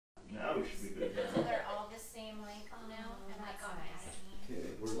now we should be good. So they're all the same length now, and I got mad at me.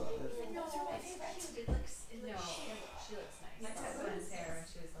 Okay, we're live. Those are my favorites. It looks She looks nice. My I cousin cut was hair and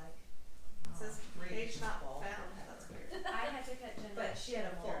she was like, It says page not full. found. That's weird. I had to cut Jenna. But she had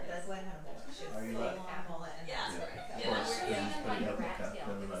a mullet. That's why I had a mullet. She Are had you a like- long mullet and Yeah. that's where I cut Of it. course, we're Jen's even putting like up a the rat cap. tail.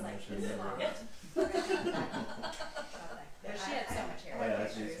 Never It was mind, like I should this never. long. But she had so much hair. Oh, yeah,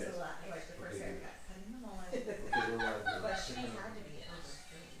 that's It was easy. a lot. Like the first haircut. Cutting the mullet. Okay, we're live. But she had to be over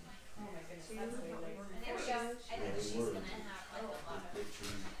 3. Oh my goodness, She that's was way late. And there we go. I think she's gonna have like a lot of.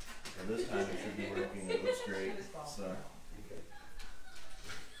 And this time it should be working. It looks great. So Okay.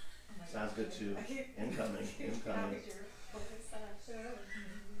 sounds good too. Incoming.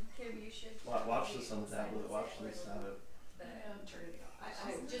 Maybe you should. Watch this on the tablet. Watch this have it.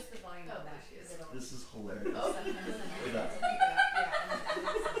 Just the volume of that. This is hilarious. Oh. Look at that.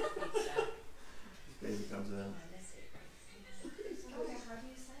 Baby comes in.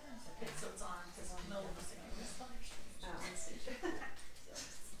 Okay, so it's on. It's on. No, it's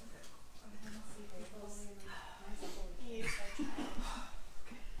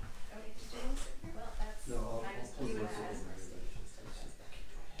Well, that's. No, I'll put you this have in.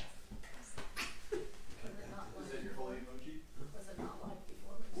 Is that your holy emoji? Was it not live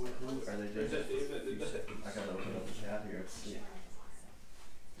before? Who are they Or is doing? that David? I gotta open up the chat here. Let's see.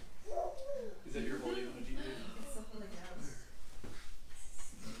 Is that your holy emoji? It's the Holy Ghost.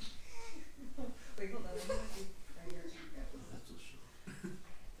 Wait, hold on. Let me see. Right here. That's a show.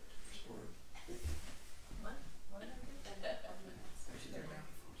 Or- What? What did I do? Actually, the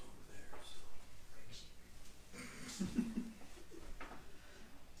microphone's over there, so.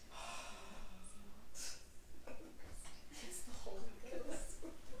 It's the Holy Ghost.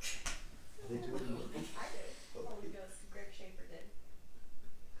 They do it. I did. Holy Ghost. Greg Schaefer did.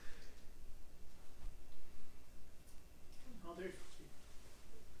 Oh, there's.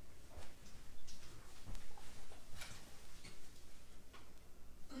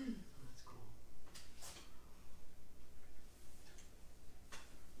 That's cool.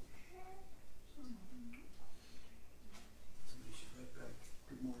 Somebody should write back,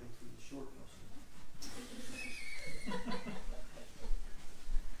 good morning from the short house.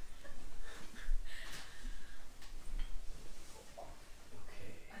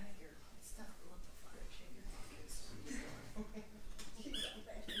 Okay. I think your stuff will look like Greg Schaefer.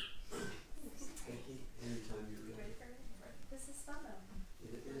 Anytime you're ready. Ready for it? This is fun though.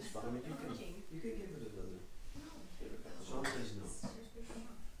 It is fun. I mean, you can give it another. Sean says no.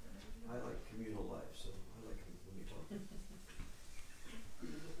 I like communal life, so I like it when we talk.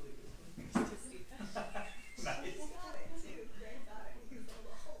 Nice. Got it too. Greg got it. He's all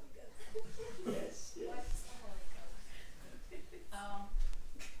the Holy Ghost. Yes. What's the Holy Ghost? Oh.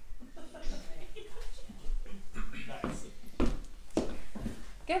 Nice.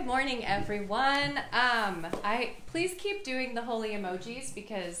 Good morning, everyone. Please keep doing the holy emojis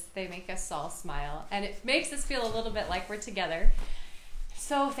because they make us all smile and it makes us feel a little bit like we're together.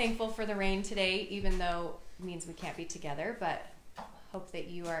 So thankful for the rain today, even though it means we can't be together, but hope that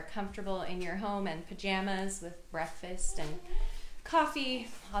you are comfortable in your home and pajamas with breakfast and coffee,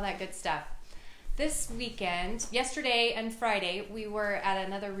 all that good stuff. This weekend, yesterday and Friday, we were at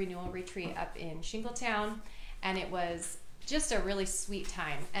another renewal retreat up in Shingletown, and it was just a really sweet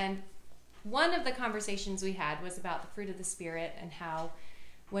time. And one of the conversations we had was about the fruit of the Spirit and how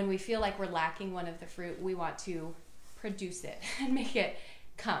when we feel like we're lacking one of the fruit, we want to produce it and make it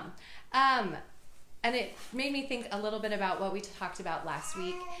come. And it made me think a little bit about what we talked about last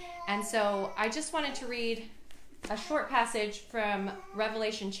week. And so I just wanted to read a short passage from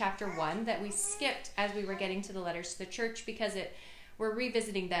Revelation chapter 1 that we skipped as we were getting to the letters to the church because we're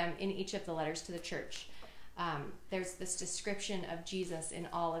revisiting them in each of the letters to the church. There's this description of Jesus in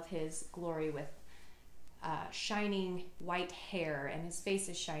all of his glory with shining white hair, and his face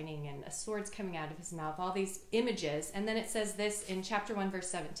is shining, and a sword's coming out of his mouth, all these images. And then it says this in chapter 1, verse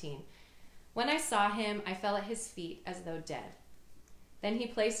 17. When I saw him, I fell at his feet as though dead. Then he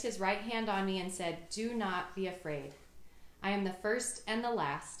placed his right hand on me and said, "Do not be afraid. I am the first and the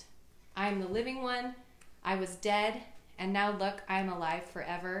last. I am the living one. I was dead, and now look, I am alive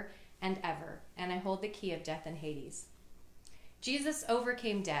forever and ever, and I hold the key of death and Hades." Jesus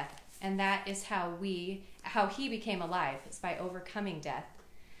overcame death, and that is how he became alive, is by overcoming death.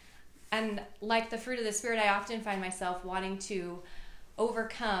 And like the fruit of the Spirit, I often find myself wanting to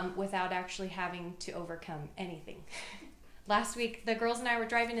overcome without actually having to overcome anything. Last week, the girls and I were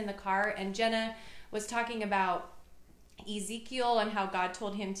driving in the car, and Jenna was talking about Ezekiel and how God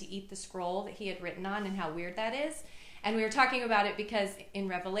told him to eat the scroll that he had written on and how weird that is. And we were talking about it because in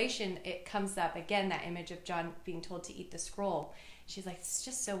Revelation, it comes up again, that image of John being told to eat the scroll. She's like, it's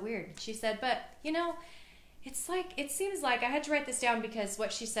just so weird. She said, but, you know, it seems like, I had to write this down because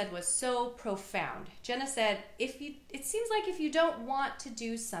what she said was so profound. Jenna said, it seems like if you don't want to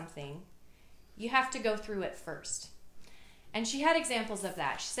do something, you have to go through it first. And she had examples of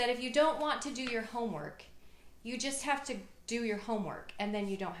that. She said, if you don't want to do your homework, you just have to do your homework, and then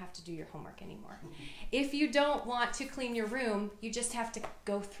you don't have to do your homework anymore. If you don't want to clean your room, you just have to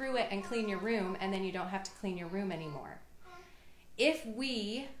go through it and clean your room, and then you don't have to clean your room anymore. If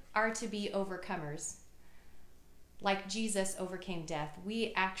we are to be overcomers, like Jesus overcame death,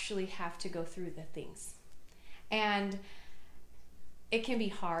 we actually have to go through the things. And it can be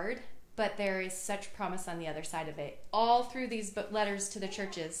hard, but there is such promise on the other side of it. All through these letters to the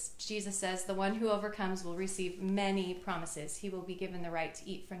churches, Jesus says, the one who overcomes will receive many promises. He will be given the right to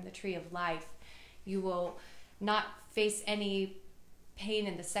eat from the tree of life. You will not face any pain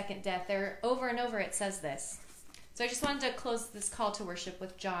in the second death. There, over and over it says this. So I just wanted to close this call to worship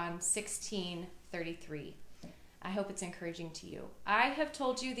with John 16:33. I hope it's encouraging to you. I have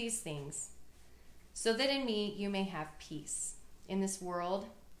told you these things so that in me you may have peace. In this world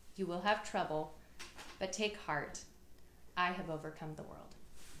you will have trouble, but take heart. I have overcome the world.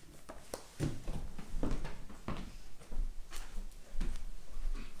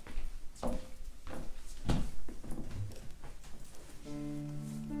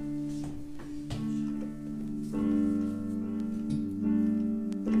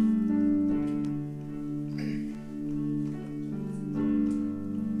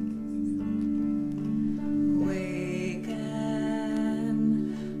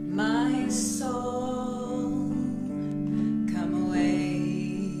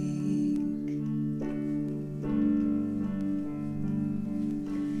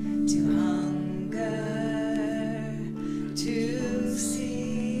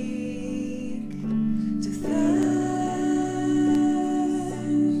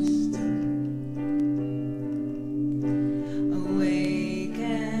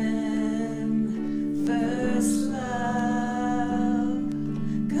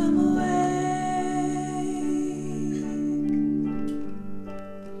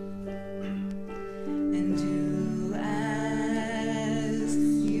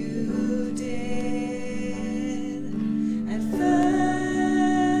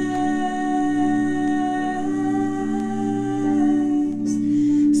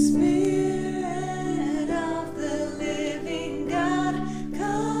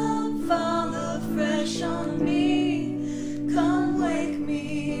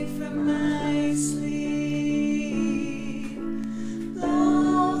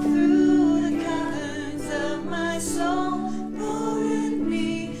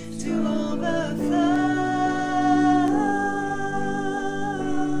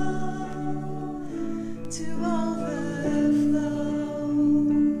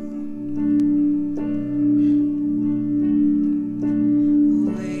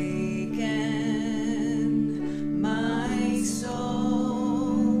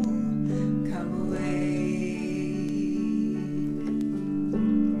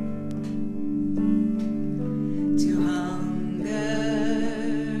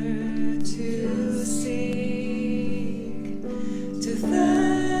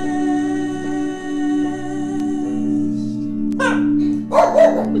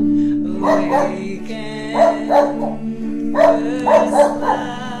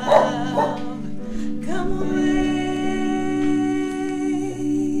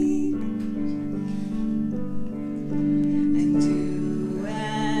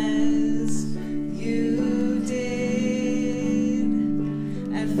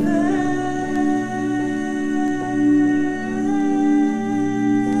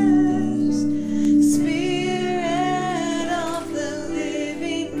 Spirit of the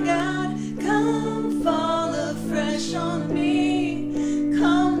living God, come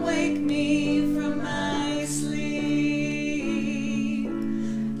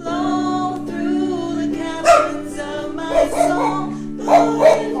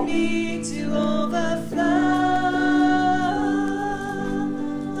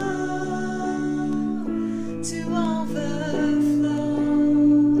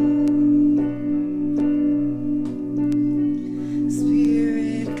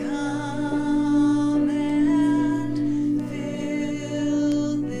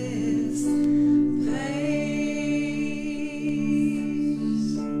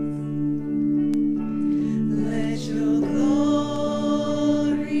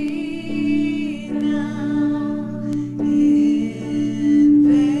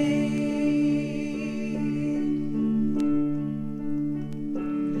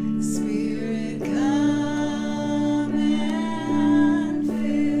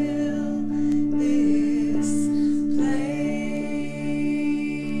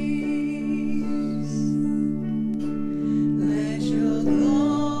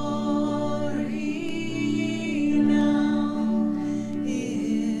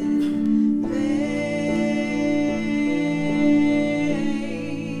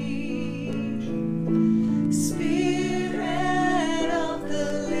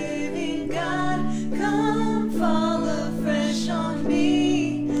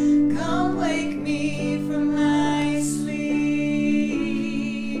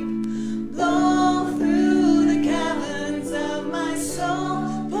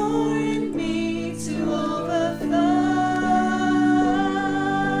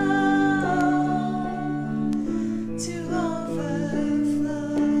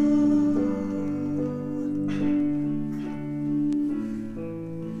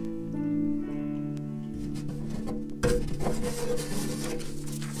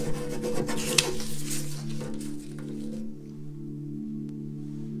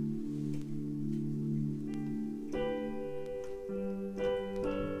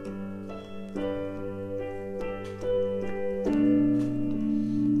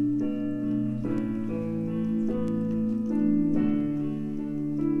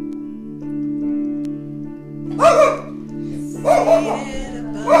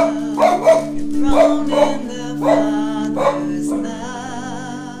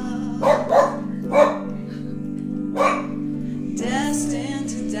Destined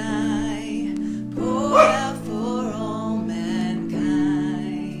to die, poured out for all mankind.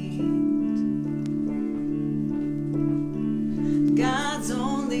 God's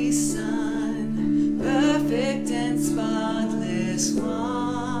only Son, perfect and spotless one.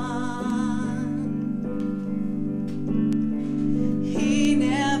 He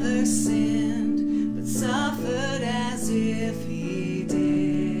never sinned, but suffered as if he did.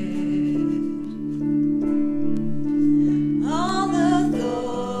 All authority,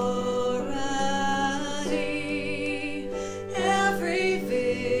 every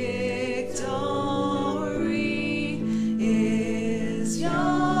victory is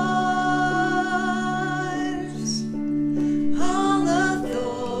yours.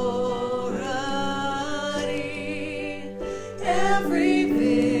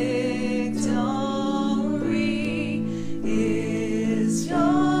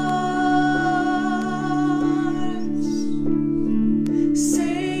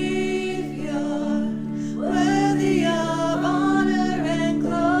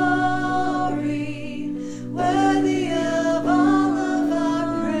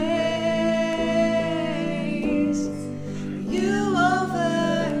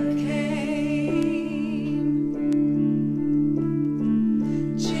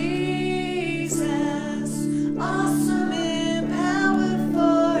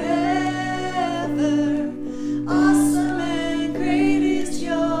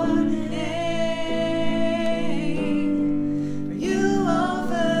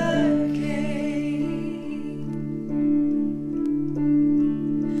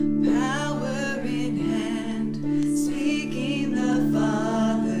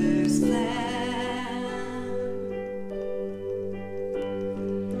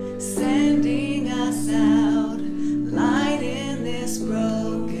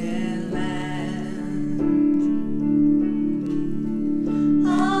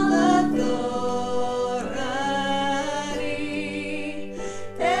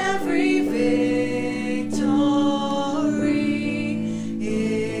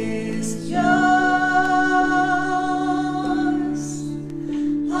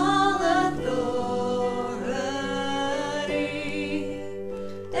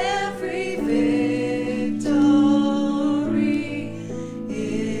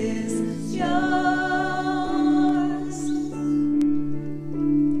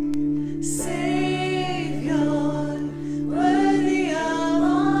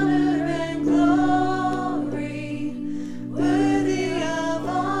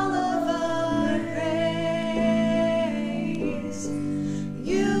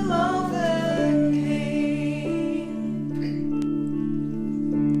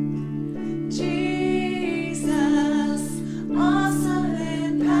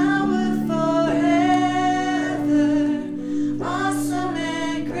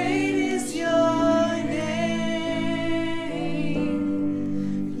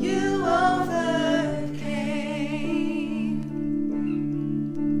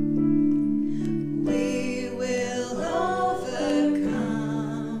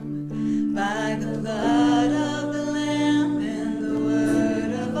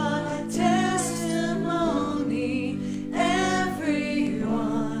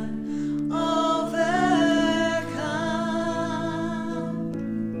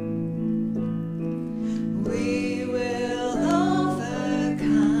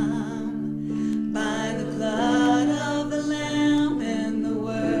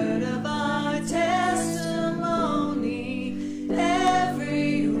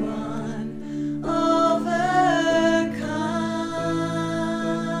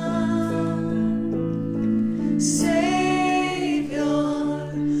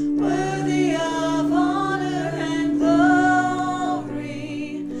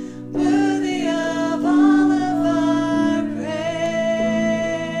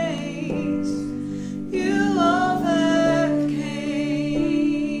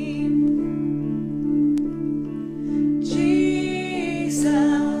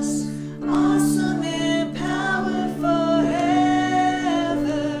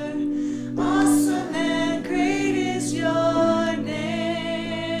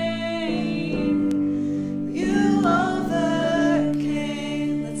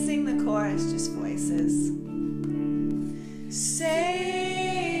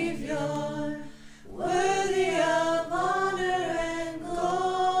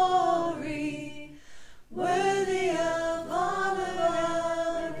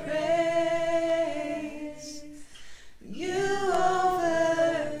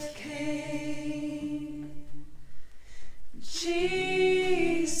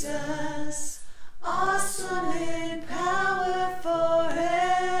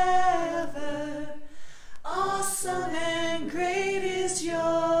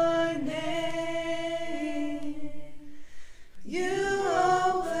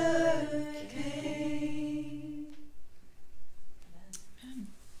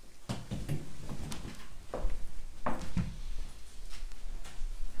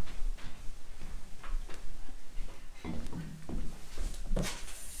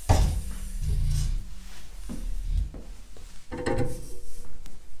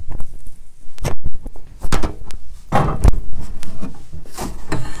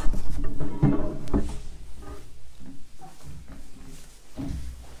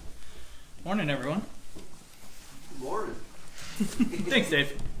 Morning, everyone. Good morning. Thanks,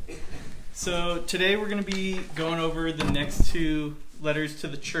 Dave. So today we're going to be going over the next two letters to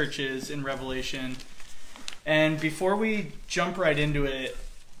the churches in Revelation. And before we jump right into it,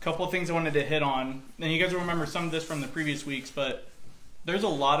 a couple of things I wanted to hit on. And you guys will remember some of this from the previous weeks, but there's a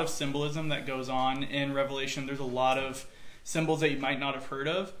lot of symbolism that goes on in Revelation. There's a lot of symbols that you might not have heard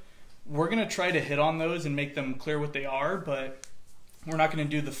of. We're going to try to hit on those and make them clear what they are, but we're not going to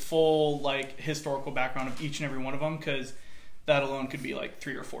do the full historical background of each and every one of them, because that alone could be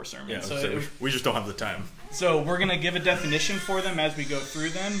 3 or 4 sermons. Yeah, so we just don't have the time. So we're going to give a definition for them as we go through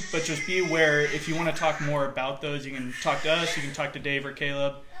them, but just be aware, if you want to talk more about those, you can talk to us, you can talk to Dave or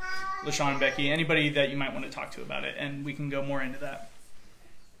Caleb, LaShawn and Becky, anybody that you might want to talk to about it, and we can go more into that.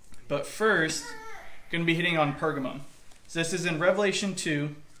 But first, I'm going to be hitting on Pergamum. So this is in Revelation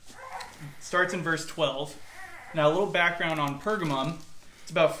 2, starts in verse 12. Now a little background on Pergamum.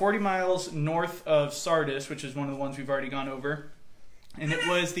 It's about 40 miles north of Sardis, which is one of the ones we've already gone over. And it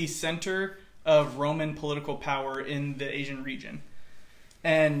was the center of Roman political power in the Asian region.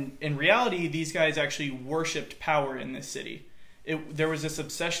 And in reality, these guys actually worshipped power in this city. There was this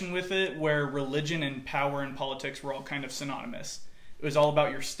obsession with it where religion and power and politics were all kind of synonymous. It was all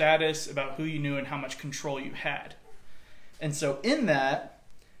about your status, about who you knew, and how much control you had. And so in that,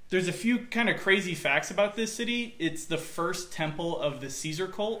 there's a few kind of crazy facts about this city. It's the first temple of the Caesar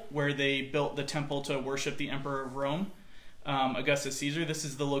cult, where they built the temple to worship the Emperor of Rome, Augustus Caesar. This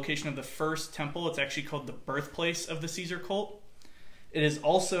is the location of the first temple. It's actually called the birthplace of the Caesar cult. It is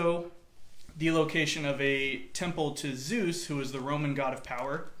also the location of a temple to Zeus, who was the Roman god of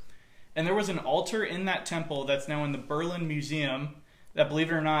power. And there was an altar in that temple that's now in the Berlin Museum that,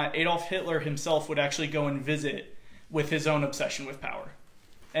 believe it or not, Adolf Hitler himself would actually go and visit with his own obsession with power.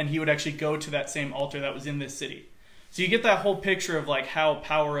 And he would actually go to that same altar that was in this city. So you get that whole picture of how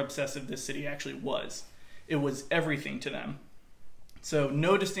power obsessive this city actually was. It was everything to them. So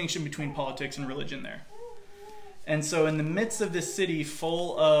no distinction between politics and religion there. And so in the midst of this city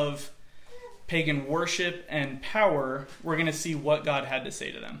full of pagan worship and power, we're going to see what God had to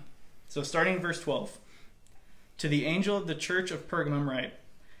say to them. So starting in verse 12. To the angel of the church of Pergamum write,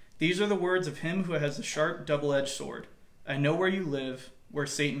 these are the words of him who has a sharp double-edged sword. I know where you live, where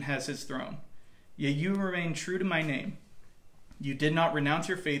Satan has his throne. Yet you remain true to my name. You did not renounce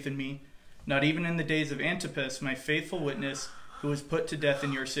your faith in me, not even in the days of Antipas, my faithful witness, who was put to death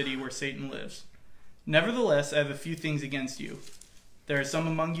in your city where Satan lives. Nevertheless, I have a few things against you. There are some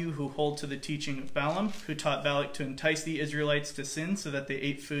among you who hold to the teaching of Balaam, who taught Balak to entice the Israelites to sin so that they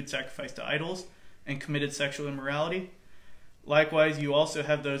ate food sacrificed to idols and committed sexual immorality. Likewise, you also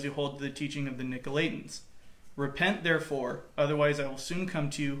have those who hold to the teaching of the Nicolaitans. Repent, therefore, otherwise I will soon come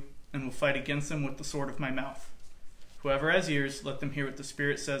to you and will fight against them with the sword of my mouth. Whoever has ears, let them hear what the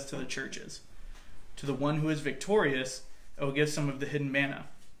Spirit says to the churches. To the one who is victorious, I will give some of the hidden manna.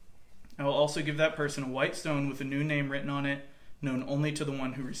 I will also give that person a white stone with a new name written on it, known only to the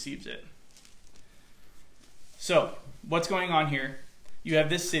one who receives it. So, what's going on here? You have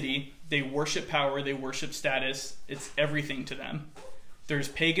this city. They worship power. They worship status. It's everything to them. There's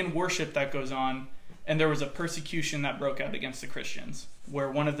pagan worship that goes on, and there was a persecution that broke out against the Christians,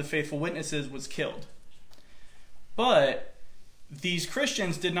 where one of the faithful witnesses was killed. But these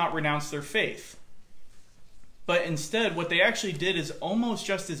Christians did not renounce their faith. But instead, what they actually did is almost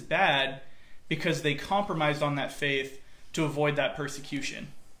just as bad, because they compromised on that faith to avoid that persecution.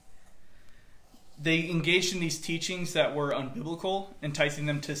 They engaged in these teachings that were unbiblical, enticing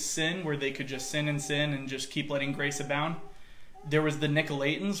them to sin where they could just sin and just keep letting grace abound. There was the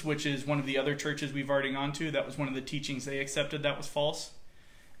Nicolaitans, which is one of the other churches we've already gone to. That was one of the teachings they accepted that was false.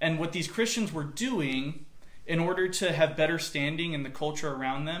 And what these Christians were doing, in order to have better standing in the culture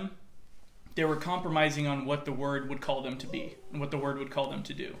around them, they were compromising on what the word would call them to be and what the word would call them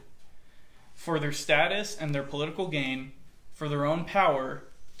to do. For their status and their political gain, for their own power,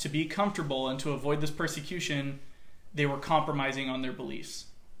 to be comfortable and to avoid this persecution, they were compromising on their beliefs.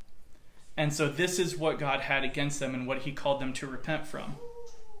 And so this is what God had against them and what he called them to repent from.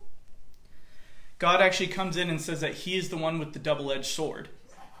 God actually comes in and says that he is the one with the double-edged sword.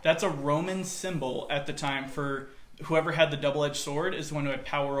 That's a Roman symbol at the time for whoever had the double-edged sword is the one who had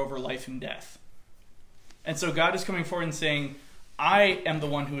power over life and death. And so God is coming forward and saying, I am the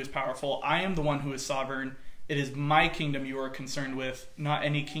one who is powerful. I am the one who is sovereign. It is my kingdom you are concerned with, not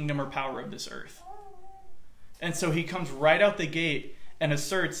any kingdom or power of this earth. And so he comes right out the gate and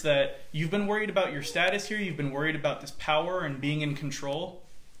asserts that you've been worried about your status here. You've been worried about this power and being in control.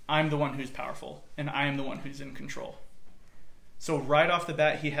 I'm the one who's powerful, and I am the one who's in control. So right off the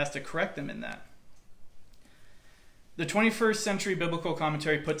bat, he has to correct them in that. The 21st Century Biblical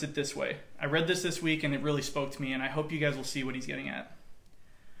Commentary puts it this way. I read this week and it really spoke to me, and I hope you guys will see what he's getting at.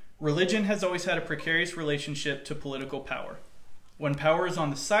 Religion has always had a precarious relationship to political power. When power is on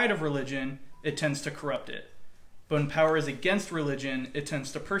the side of religion, it tends to corrupt it. But when power is against religion, it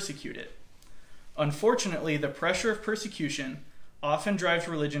tends to persecute it. Unfortunately, the pressure of persecution often drives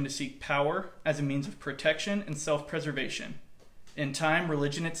religion to seek power as a means of protection and self-preservation. In time,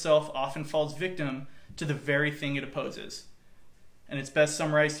 religion itself often falls victim to the very thing it opposes. And it's best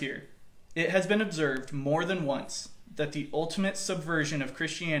summarized here. It has been observed more than once that the ultimate subversion of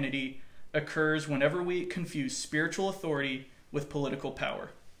Christianity occurs whenever we confuse spiritual authority with political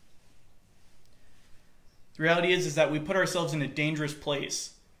power. The reality is that we put ourselves in a dangerous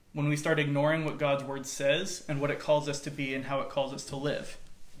place when we start ignoring what God's word says and what it calls us to be and how it calls us to live.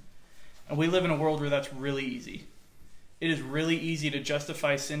 And we live in a world where that's really easy. It is really easy to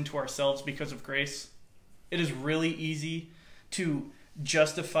justify sin to ourselves because of grace. It is really easy to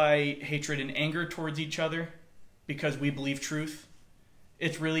justify hatred and anger towards each other because we believe truth.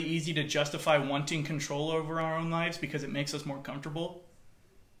 It's really easy to justify wanting control over our own lives because it makes us more comfortable.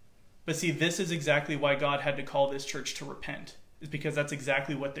 But see, this is exactly why God had to call this church to repent, is because that's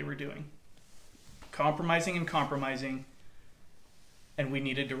exactly what they were doing. Compromising, and we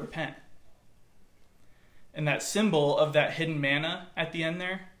needed to repent. And that symbol of that hidden manna at the end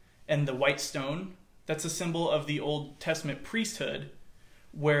there, and the white stone, that's a symbol of the Old Testament priesthood,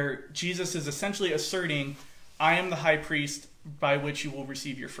 where Jesus is essentially asserting, I am the high priest by which you will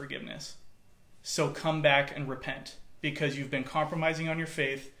receive your forgiveness. So come back and repent, because you've been compromising on your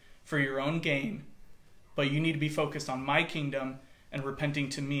faith for your own gain, but you need to be focused on my kingdom and repenting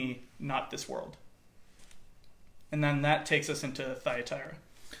to me, not this world. And then that takes us into Thyatira.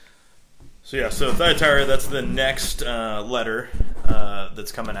 So Thyatira, that's the next letter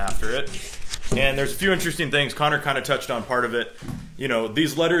that's coming after it. And there's a few interesting things. Connor kind of touched on part of it. You know,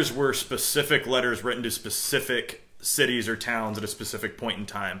 these letters were specific letters written to specific cities or towns at a specific point in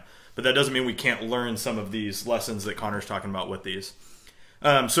time. But that doesn't mean we can't learn some of these lessons that Connor's talking about with these.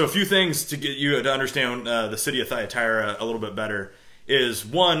 So a few things to get you to understand the city of Thyatira a little bit better is,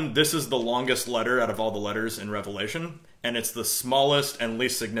 one, this is the longest letter out of all the letters in Revelation, and it's the smallest and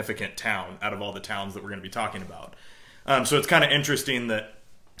least significant town out of all the towns that we're going to be talking about. So it's kind of interesting that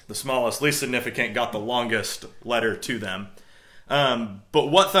the smallest, least significant got the longest letter to them. But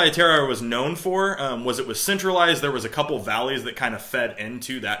what Thyatira was known for was it was centralized. There was a couple valleys that kind of fed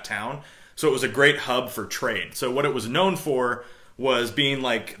into that town. So it was a great hub for trade. So what it was known for was being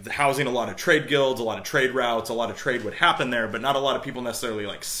like housing a lot of trade guilds, a lot of trade routes, a lot of trade would happen there, but not a lot of people necessarily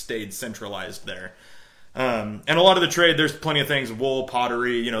like stayed centralized there. And a lot of the trade, there's plenty of things, wool,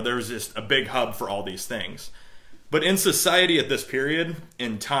 pottery, you know, there was just a big hub for all these things. But in society at this period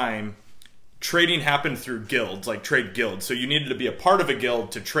in time, trading happened through guilds, like trade guilds. So you needed to be a part of a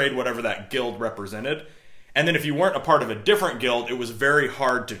guild to trade whatever that guild represented. And then if you weren't a part of a different guild, it was very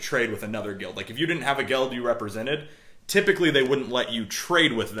hard to trade with another guild. Like if you didn't have a guild you represented, typically they wouldn't let you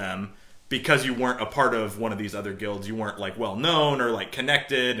trade with them because you weren't a part of one of these other guilds. You weren't like well known or like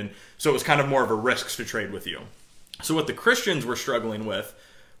connected, and so it was kind of more of a risk to trade with you. So what the Christians were struggling with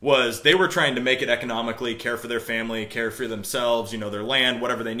was they were trying to make it economically, care for their family, care for themselves, you know, their land,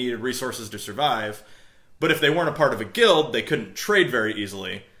 whatever they needed, resources to survive. But if they weren't a part of a guild, they couldn't trade very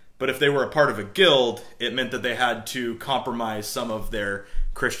easily. But if they were a part of a guild, it meant that they had to compromise some of their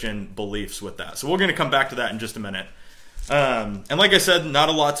Christian beliefs with that. So we're going to come back to that in just a minute. And like I said, not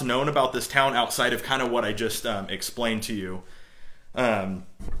a lot's known about this town outside of kind of what I just explained to you.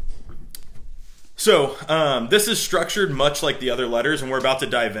 This is structured much like the other letters, and we're about to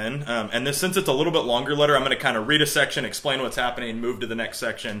dive in. And this, since it's a little bit longer letter, I'm going to kind of read a section, explain what's happening, move to the next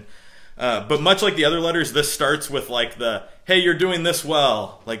section. But much like the other letters, this starts with like the, hey, you're doing this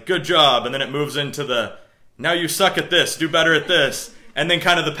well, like good job. And then it moves into the, now you suck at this, do better at this. And then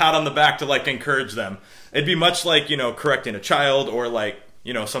kind of the pat on the back to like encourage them. It'd be much like, you know, correcting a child, or like,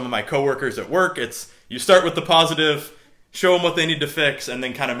 you know, some of my coworkers at work. It's, you start with the positive, show them what they need to fix, and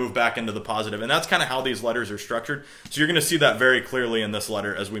then kind of move back into the positive. And that's kind of how these letters are structured. So you're going to see that very clearly in this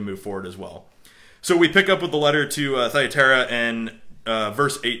letter as we move forward as well. So we pick up with the letter to Thyatira in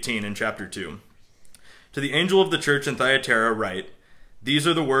verse 18 in chapter 2. To the angel of the church in Thyatira write, these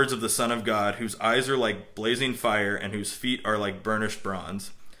are the words of the Son of God, whose eyes are like blazing fire and whose feet are like burnished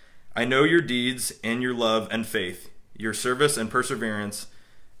bronze. I know your deeds and your love and faith, your service and perseverance,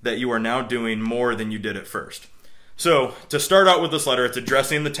 that you are now doing more than you did at first. So, to start out with this letter, it's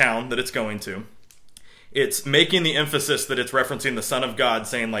addressing the town that it's going to. It's making the emphasis that it's referencing the Son of God,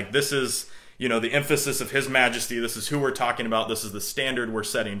 saying like, this is, you know, the emphasis of His majesty. This is who we're talking about. This is the standard we're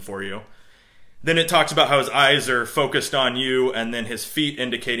setting for you. Then it talks about how his eyes are focused on you, and then his feet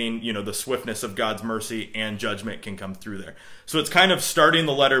indicating, the swiftness of God's mercy and judgment can come through there. So it's kind of starting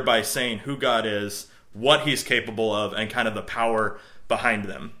the letter by saying who God is, what he's capable of, and kind of the power behind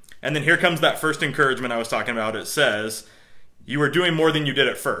them. And then here comes that first encouragement I was talking about. It says, you are doing more than you did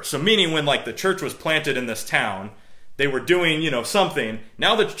at first. So meaning when the church was planted in this town, they were doing, something.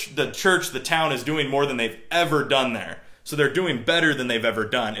 Now the church, the town is doing more than they've ever done there. So they're doing better than they've ever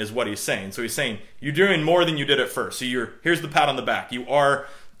done is what he's saying. So he's saying, you're doing more than you did at first. So here's the pat on the back. You are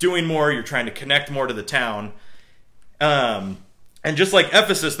doing more. You're trying to connect more to the town. And just like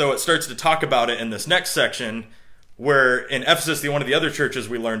Ephesus, though, it starts to talk about it in this next section, where in Ephesus, one of the other churches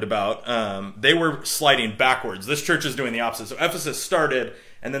we learned about, they were sliding backwards. This church is doing the opposite. So Ephesus started,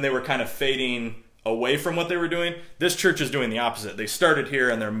 and then they were kind of fading away from what they were doing. This church is doing the opposite. They started here,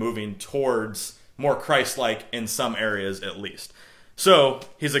 and they're moving towards more Christ-like in some areas at least. So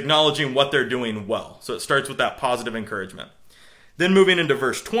he's acknowledging what they're doing well. So it starts with that positive encouragement. Then moving into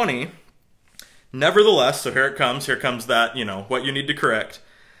verse 20, nevertheless, so here comes that, what you need to correct.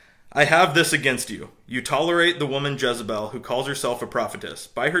 I have this against you. You tolerate the woman Jezebel, who calls herself a prophetess.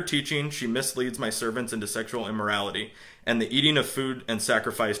 By her teaching, she misleads my servants into sexual immorality and the eating of food and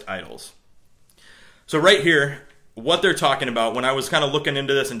sacrificed idols. So right here, what they're talking about, when I was kind of looking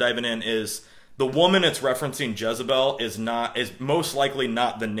into this and diving in, is the woman it's referencing, Jezebel, is most likely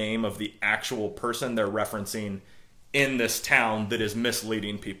not the name of the actual person they're referencing in this town that is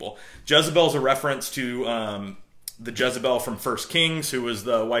misleading people. Jezebel's a reference to the Jezebel from 1 Kings, who was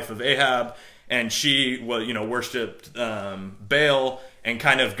the wife of Ahab, and she worshipped Baal and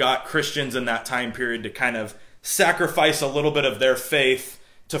kind of got Christians in that time period to kind of sacrifice a little bit of their faith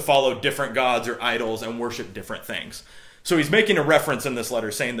to follow different gods or idols and worship different things. So he's making a reference in this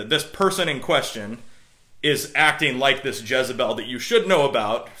letter saying that this person in question is acting like this Jezebel that you should know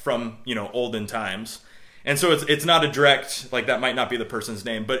about from, olden times. And so it's not a direct, that might not be the person's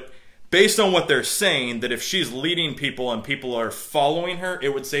name, but based on what they're saying, that if she's leading people and people are following her,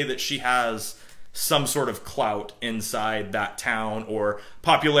 it would say that she has some sort of clout inside that town or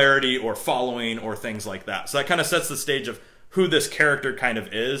popularity or following or things like that. So that kind of sets the stage of who this character kind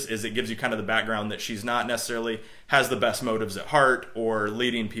of is it gives you kind of the background that she's not necessarily has the best motives at heart or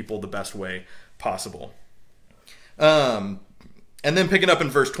leading people the best way possible. And then picking up in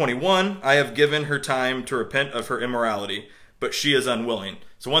verse 21, I have given her time to repent of her immorality, but she is unwilling.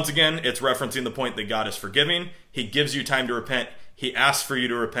 So once again, it's referencing the point that God is forgiving. He gives you time to repent. He asks for you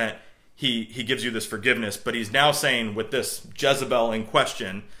to repent. He gives you this forgiveness, but he's now saying with this Jezebel in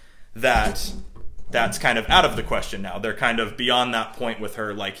question that's kind of out of the question now. They're kind of beyond that point with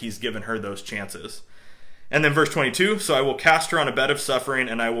her, he's given her those chances. And then verse 22, so I will cast her on a bed of suffering,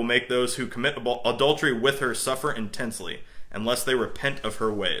 and I will make those who commit adultery with her suffer intensely, unless they repent of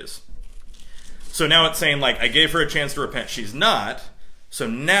her ways. So now it's saying, I gave her a chance to repent. She's not. So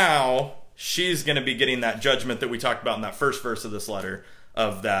now she's going to be getting that judgment that we talked about in that first verse of this letter,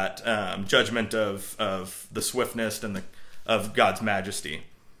 of that judgment of the swiftness and of God's majesty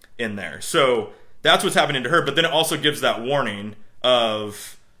in there. So that's what's happening to her. But then it also gives that warning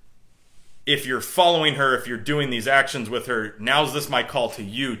of, if you're following her, if you're doing these actions with her, now's this my call to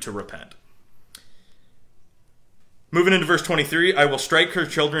you to repent. Moving into verse 23, I will strike her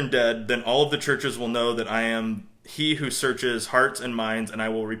children dead, then all of the churches will know that I am he who searches hearts and minds, and I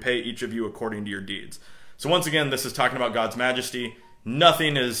will repay each of you according to your deeds. So once again, this is talking about God's majesty.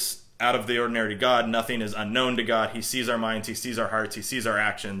 Nothing is out of the ordinary to God. Nothing is unknown to God. He sees our minds. He sees our hearts. He sees our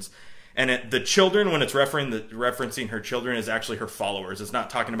actions. And the children, when it's referencing her children, is actually her followers. It's not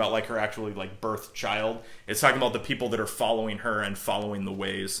talking about her actually birthed child. It's talking about the people that are following her and following the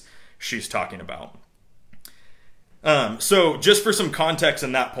ways she's talking about. So just for some context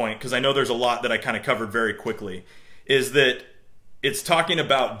in that point, because I know there's a lot that I kind of covered very quickly, is that it's talking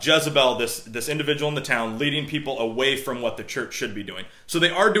about Jezebel, this individual in the town, leading people away from what the church should be doing. So they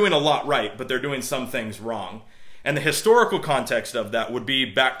are doing a lot right, but they're doing some things wrong. And the historical context of that would be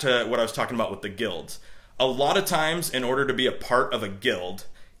back to what I was talking about with the guilds. A lot of times, in order to be a part of a guild,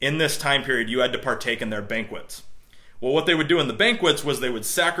 in this time period, you had to partake in their banquets. Well, what they would do in the banquets was they would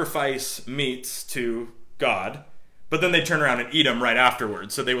sacrifice meats to God, but then they'd turn around and eat them right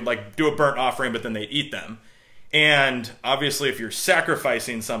afterwards. So they would do a burnt offering, but then they'd eat them. And obviously, if you're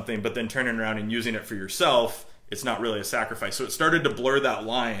sacrificing something, but then turning around and using it for yourself, it's not really a sacrifice. So it started to blur that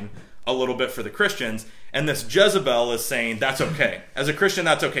line a little bit for the Christians. And this Jezebel is saying that's okay. As a Christian,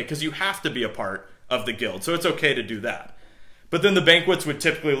 that's okay, because you have to be a part of the guild. So it's okay to do that. But then the banquets would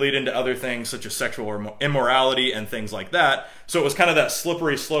typically lead into other things such as sexual immorality and things like that. So it was kind of that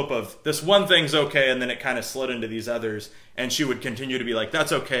slippery slope of this one thing's okay, and then it kind of slid into these others. And she would continue to be like,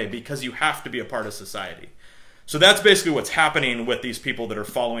 that's okay because you have to be a part of society. So that's basically what's happening with these people that are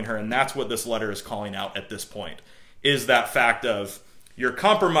following her. And that's what this letter is calling out at this point, is that fact of you're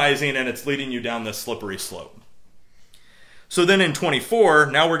compromising and it's leading you down this slippery slope. So then in 24,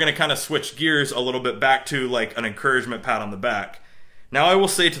 now we're going to kind of switch gears a little bit back to like an encouragement pat on the back. Now I will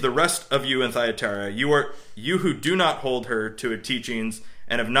say to the rest of you in Thyatira, you who do not hold her to her teachings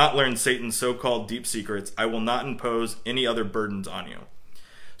and have not learned Satan's so-called deep secrets, I will not impose any other burdens on you.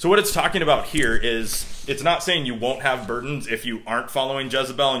 So what it's talking about here is, it's not saying you won't have burdens if you aren't following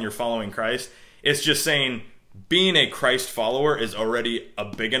Jezebel and you're following Christ. It's just saying being a Christ follower is already a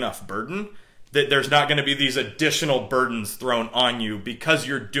big enough burden that there's not going to be these additional burdens thrown on you because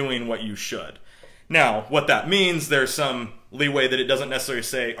you're doing what you should. Now, what that means, there's some leeway that it doesn't necessarily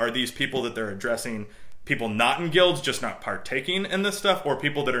say, are these people that they're addressing people not in guilds, just not partaking in this stuff, or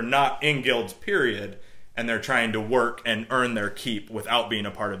people that are not in guilds, period, and they're trying to work and earn their keep without being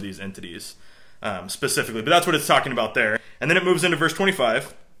a part of these entities specifically. But that's what it's talking about there. And then it moves into verse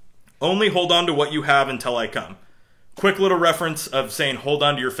 25. Only hold on to what you have until I come. Quick little reference of saying hold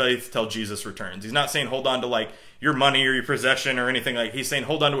on to your faith till Jesus returns. He's not saying hold on to like your money or your possession or anything like. He's saying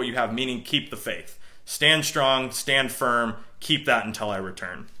hold on to what you have, meaning keep the faith. Stand strong, stand firm, keep that until I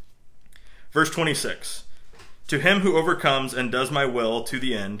return. Verse 26. To him who overcomes and does my will to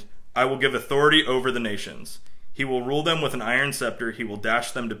the end, I will give authority over the nations. He will rule them with an iron scepter. He will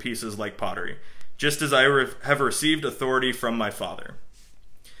dash them to pieces like pottery, just as I have received authority from my Father.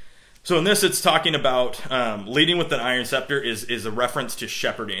 So in this, it's talking about leading with an iron scepter is a reference to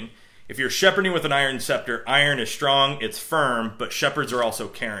shepherding. If you're shepherding with an iron scepter, iron is strong, it's firm, but shepherds are also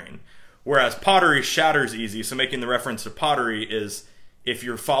caring. Whereas pottery shatters easy, so making the reference to pottery is if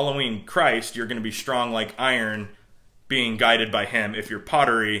you're following Christ, you're going to be strong like iron, being guided by him. If you're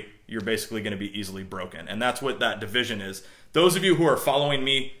pottery, you're basically going to be easily broken. And that's what that division is. Those of you who are following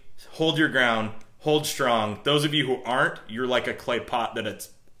me, hold your ground, hold strong. Those of you who aren't, you're like a clay pot that it's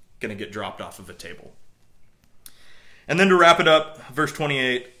going to get dropped off of a table. And then to wrap it up, verse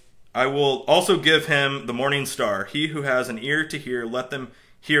 28, I will also give him the morning star. He who has an ear to hear, let them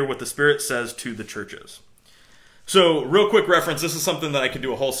hear what the Spirit says to the churches. So real quick reference, this is something that I could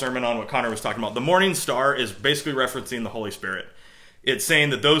do a whole sermon on what Connor was talking about. The morning star is basically referencing the Holy Spirit. It's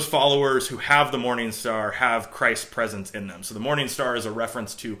saying that those followers who have the morning star have Christ's presence in them. So the morning star is a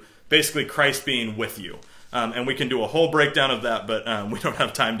reference to basically Christ being with you. And we can do a whole breakdown of that, but we don't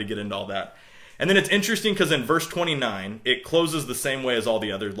have time to get into all that. And then it's interesting because in verse 29, it closes the same way as all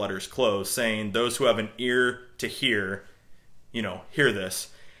the other letters close, saying, those who have an ear to hear, hear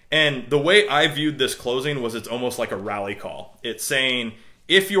this. And the way I viewed this closing was it's almost like a rally call. It's saying,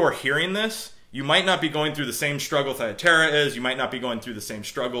 if you're hearing this, you might not be going through the same struggle Thyatira is, you might not be going through the same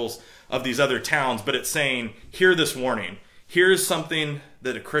struggles of these other towns, but it's saying, hear this warning. Here's something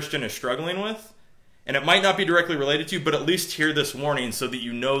that a Christian is struggling with. And it might not be directly related to you, but at least hear this warning so that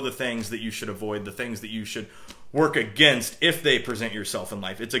you know the things that you should avoid, the things that you should work against if they present yourself in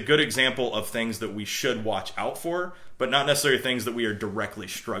life. It's a good example of things that we should watch out for, but not necessarily things that we are directly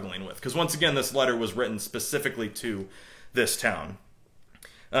struggling with. Because once again, this letter was written specifically to this town.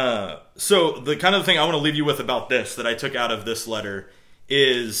 So the kind of thing I want to leave you with about this that I took out of this letter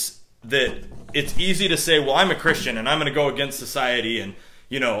is that it's easy to say, well, I'm a Christian and I'm going to go against society and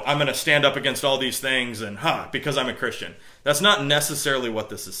I'm going to stand up against all these things and because I'm a Christian. That's not necessarily what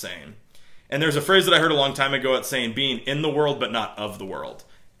this is saying. And there's a phrase that I heard a long time ago. It's saying being in the world but not of the world.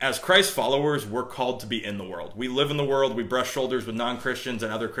 As Christ followers, we're called to be in the world. We live in the world. We brush shoulders with non-Christians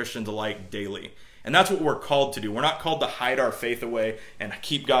and other Christians alike daily. And that's what we're called to do. We're not called to hide our faith away and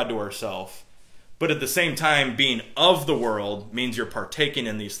keep God to ourselves. But at the same time, being of the world means you're partaking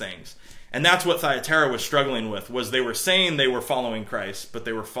in these things. And that's what Thyatira was struggling with, was they were saying they were following Christ, but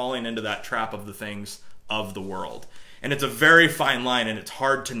they were falling into that trap of the things of the world. And it's a very fine line, and it's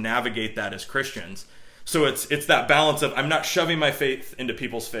hard to navigate that as Christians. So it's that balance of I'm not shoving my faith into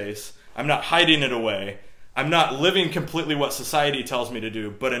people's face, I'm not hiding it away, I'm not living completely what society tells me to do,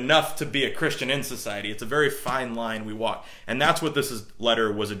 but enough to be a Christian in society. It's a very fine line we walk. And that's what this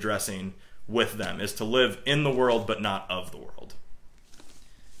letter was addressing with them, is to live in the world but not of the world.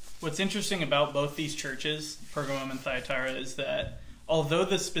 What's interesting about both these churches, Pergamum and Thyatira, is that although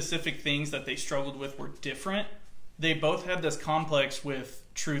the specific things that they struggled with were different, they both had this complex with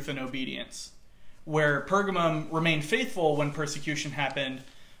truth and obedience, where Pergamum remained faithful when persecution happened,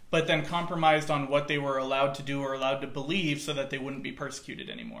 but then compromised on what they were allowed to do or allowed to believe so that they wouldn't be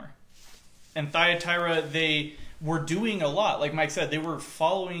persecuted anymore. And Thyatira, they were doing a lot. Like Mike said, they were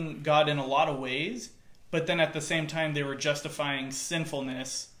following God in a lot of ways, but then at the same time, they were justifying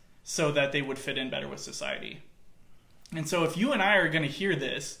sinfulness so that they would fit in better with society. And so if you and I are going to hear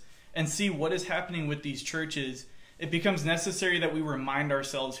this and see what is happening with these churches, it becomes necessary that we remind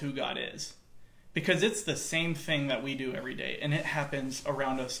ourselves who God is. Because it's the same thing that we do every day, and it happens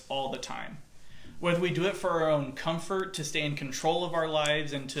around us all the time. Whether we do it for our own comfort, to stay in control of our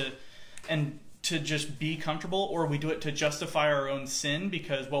lives and to just be comfortable, or we do it to justify our own sin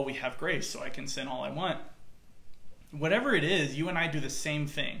because, well, we have grace, so I can sin all I want. Whatever it is, you and I do the same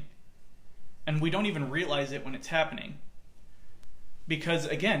thing. And we don't even realize it when it's happening. Because,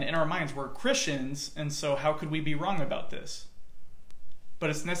 again, in our minds, we're Christians, and so how could we be wrong about this? But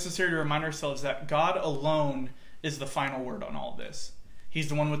it's necessary to remind ourselves that God alone is the final word on all of this. He's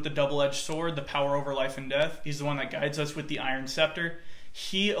the one with the double-edged sword, the power over life and death. He's the one that guides us with the iron scepter.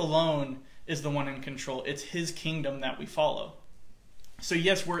 He alone is the one in control. It's his kingdom that we follow. So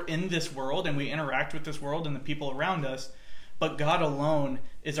yes, we're in this world and we interact with this world and the people around us, but God alone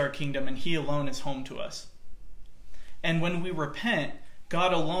is our kingdom and he alone is home to us. And when we repent,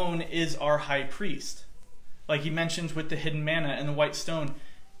 God alone is our high priest. Like he mentions with the hidden manna and the white stone,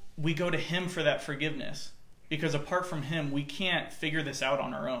 we go to him for that forgiveness. Because apart from him, we can't figure this out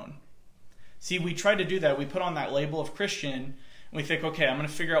on our own. See, we try to do that. We put on that label of Christian, and we think, okay, I'm going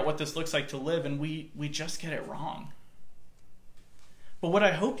to figure out what this looks like to live, and we just get it wrong. But what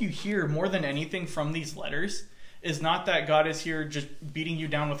I hope you hear more than anything from these letters is not that God is here just beating you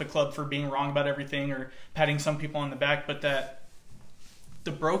down with a club for being wrong about everything or patting some people on the back, but that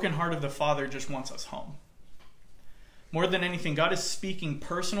the broken heart of the Father just wants us home. More than anything, God is speaking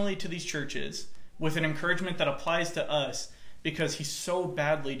personally to these churches with an encouragement that applies to us because he so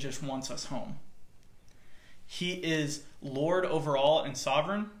badly just wants us home. He is Lord over all and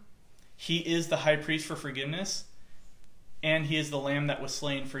sovereign. He is the high priest for forgiveness. And he is the lamb that was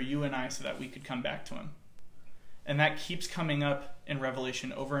slain for you and I so that we could come back to him. And that keeps coming up in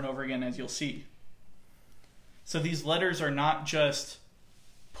Revelation over and over again, as you'll see. So these letters are not just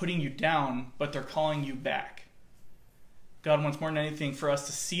putting you down, but they're calling you back. God wants more than anything for us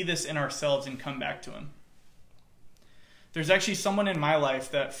to see this in ourselves and come back to him. There's actually someone in my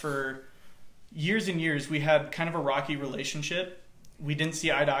life that for years and years we had kind of a rocky relationship. We didn't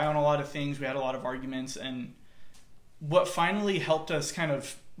see eye to eye on a lot of things. We had a lot of arguments. And what finally helped us kind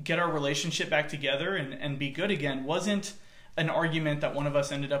of get our relationship back together and be good again wasn't an argument that one of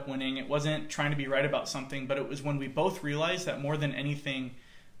us ended up winning. It wasn't trying to be right about something, but it was when we both realized that more than anything,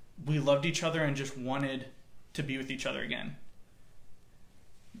 we loved each other and just wanted to be with each other again.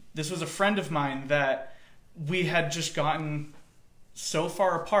 This was a friend of mine that we had just gotten so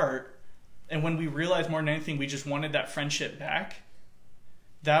far apart, and when we realized more than anything we just wanted that friendship back,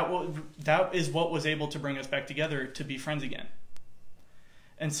 that is what was able to bring us back together to be friends again.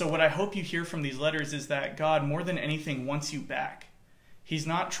 And so what I hope you hear from these letters is that God, more than anything, wants you back. He's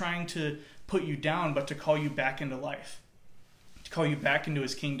not trying to put you down, but to call you back into life, to call you back into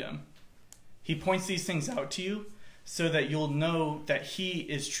his kingdom. He points these things out to you so that you'll know that he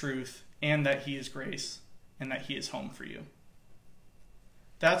is truth and that he is grace and that he is home for you.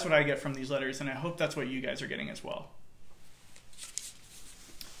 That's what I get from these letters, and I hope that's what you guys are getting as well.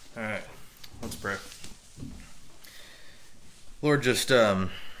 All right, let's pray. Lord, just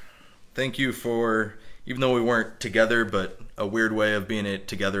thank you for, even though we weren't together, but a weird way of being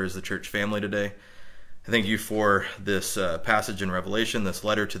together as the church family today. I thank you for this passage in Revelation, this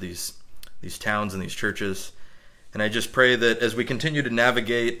letter to these towns and these churches. And I just pray that as we continue to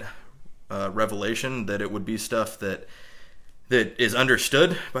navigate Revelation, that it would be stuff that is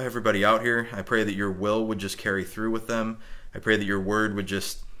understood by everybody out here. I pray that your will would just carry through with them. I pray that your word would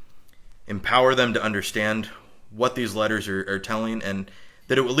just empower them to understand what these letters are telling, and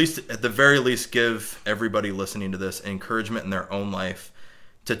that it will at the very least give everybody listening to this encouragement in their own life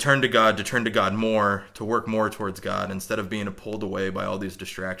to turn to God more, to work more towards God instead of being pulled away by all these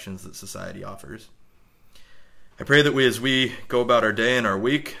distractions that society offers. I pray that as we go about our day and our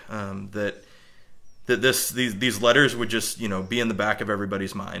week, that these letters would just be in the back of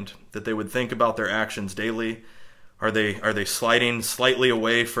everybody's mind, that they would think about their actions daily. Are they sliding slightly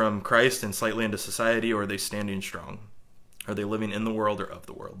away from Christ and slightly into society, or are they standing strong? Are they living in the world or of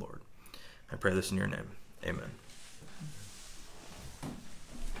the world, Lord? I pray this in your name. Amen.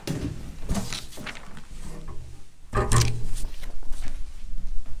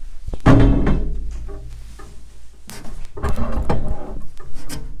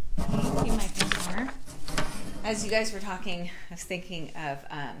 As you guys were talking, I was thinking of,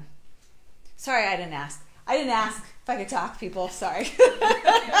 sorry, I didn't ask if I could talk, people, sorry.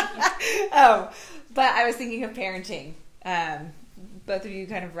 But I was thinking of parenting. Both of you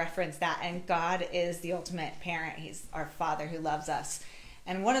kind of referenced that, and God is the ultimate parent. He's our Father who loves us.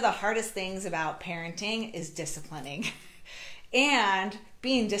 And one of the hardest things about parenting is disciplining and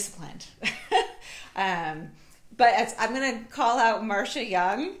being disciplined. But I'm going to call out Marcia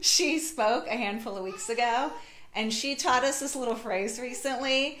Young. She spoke a handful of weeks ago, and she taught us this little phrase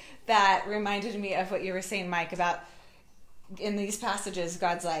recently that reminded me of what you were saying, Mike, about in these passages,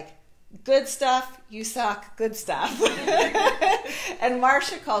 God's like, good stuff, you suck, good stuff. And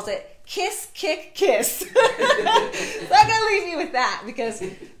Marcia calls it kiss, kick, kiss. So I'm going to leave you with that, because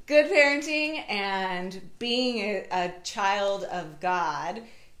good parenting and being a child of God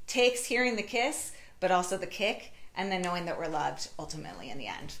takes hearing the kiss, but also the kick, and then knowing that we're loved ultimately in the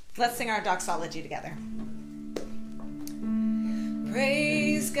end. Let's sing our doxology together.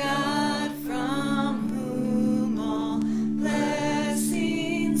 Praise God from